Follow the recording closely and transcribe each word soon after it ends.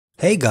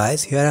Hey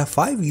guys, here are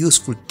 5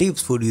 useful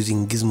tips for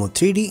using Gizmo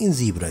 3D in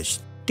ZBrush.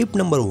 Tip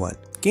number 1.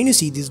 Can you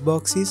see these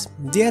boxes?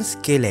 They are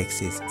scale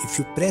axes. If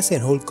you press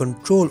and hold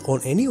Ctrl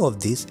on any of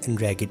these and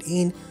drag it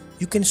in,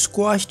 you can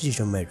squash the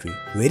geometry.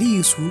 Very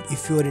useful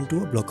if you are into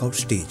a blockout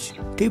stage.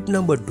 Tip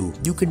number 2.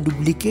 You can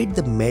duplicate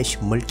the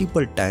mesh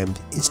multiple times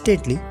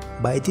instantly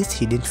by this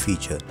hidden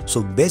feature.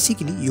 So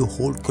basically you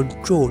hold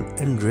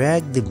Ctrl and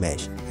drag the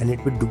mesh and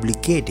it will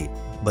duplicate it.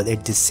 But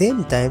at the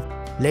same time,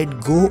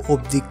 let go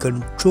of the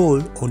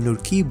control on your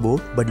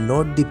keyboard but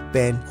not the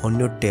pen on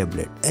your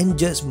tablet, and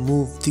just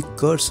move the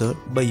cursor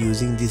by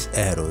using these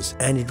arrows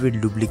and it will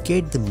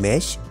duplicate the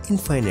mesh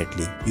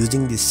infinitely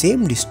using the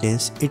same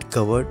distance it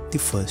covered the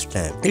first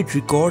time. It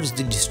records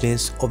the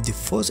distance of the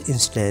first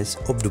instance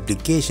of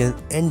duplication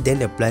and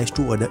then applies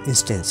to other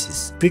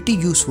instances. Pretty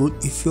useful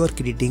if you are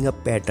creating a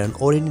pattern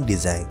or any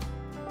design.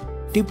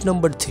 Tip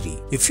number 3.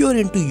 If you are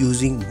into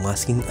using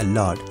masking a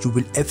lot, you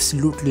will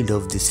absolutely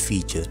love this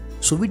feature.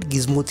 So with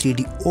Gizmo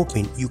 3D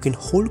open, you can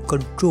hold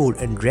Ctrl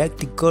and drag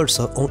the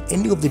cursor on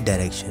any of the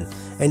direction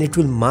and it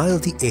will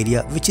mask the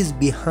area which is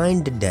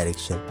behind the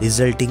direction,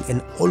 resulting in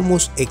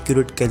almost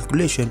accurate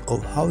calculation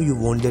of how you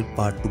want that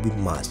part to be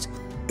masked.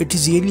 It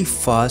is really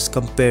fast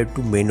compared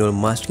to manual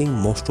masking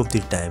most of the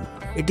time.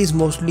 It is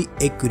mostly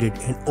accurate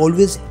and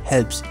always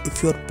helps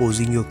if you are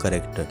posing your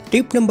character.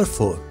 Tip number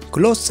 4.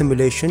 Close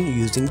simulation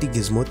using the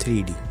Gizmo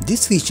 3D.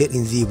 This feature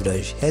in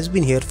ZBrush has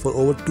been here for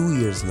over 2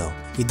 years now.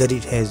 Either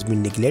it has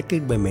been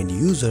neglected by many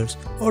users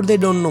or they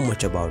don't know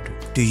much about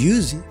it. To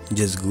use it,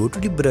 just go to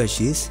the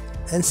brushes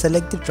and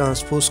select the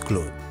transpose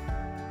cloth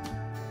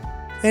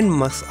and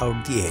mask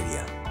out the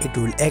area. It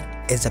will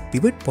act as a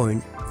pivot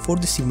point for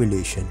the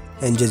simulation,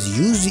 and just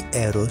use the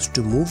arrows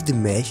to move the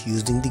mesh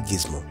using the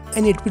gizmo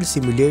and it will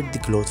simulate the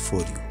cloth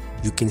for you.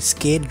 You can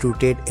scale,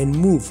 rotate and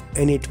move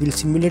and it will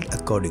simulate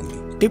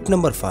accordingly. Tip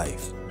number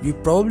 5. You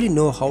probably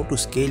know how to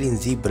scale in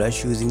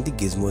ZBrush using the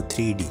Gizmo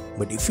 3D,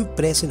 but if you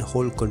press and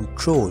hold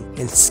Ctrl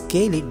and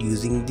scale it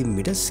using the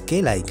middle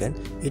scale icon,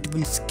 it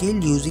will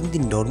scale using the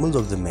normals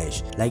of the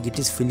mesh like it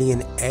is filling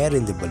an air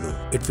in the balloon.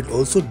 It will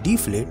also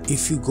deflate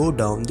if you go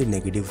down the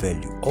negative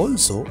value.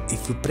 Also,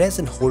 if you press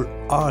and hold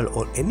Alt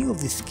or any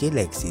of the scale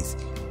axes,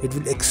 it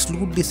will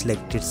exclude the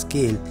selected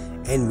scale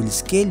and will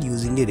scale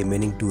using the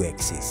remaining 2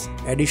 axes.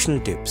 Additional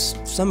tips.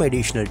 Some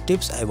additional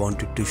tips I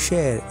wanted to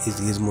share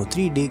is Gizmo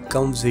 3D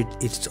comes with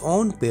its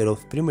own pair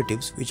of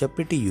primitives which are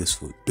pretty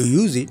useful. To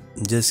use it,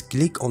 just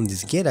click on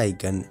this gear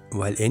icon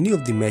while any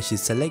of the mesh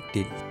is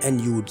selected and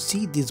you would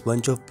see this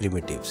bunch of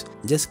primitives.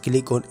 Just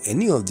click on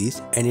any of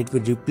these and it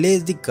will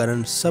replace the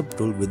current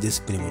subtool with these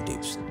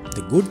primitives.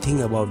 The good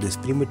thing about this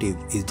primitive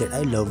is that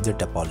I love the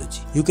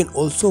topology. You can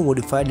also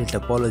modify the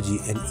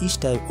topology and each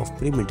type of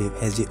primitive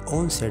has its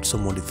own sets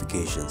of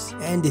modifications.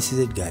 And this is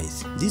it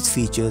guys. These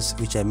features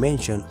which I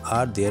mentioned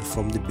are there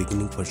from the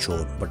beginning for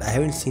sure, but I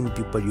haven't seen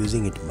people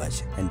using it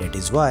much and that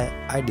is why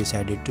I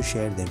decided to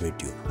share them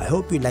with you. I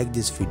hope you like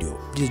this video.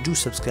 Please do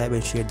subscribe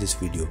and share this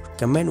video.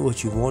 Comment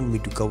what you want me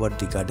to cover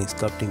regarding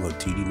sculpting or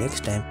 3D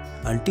next time.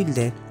 Until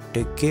then,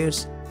 take care.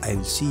 I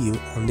will see you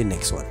on the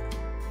next one.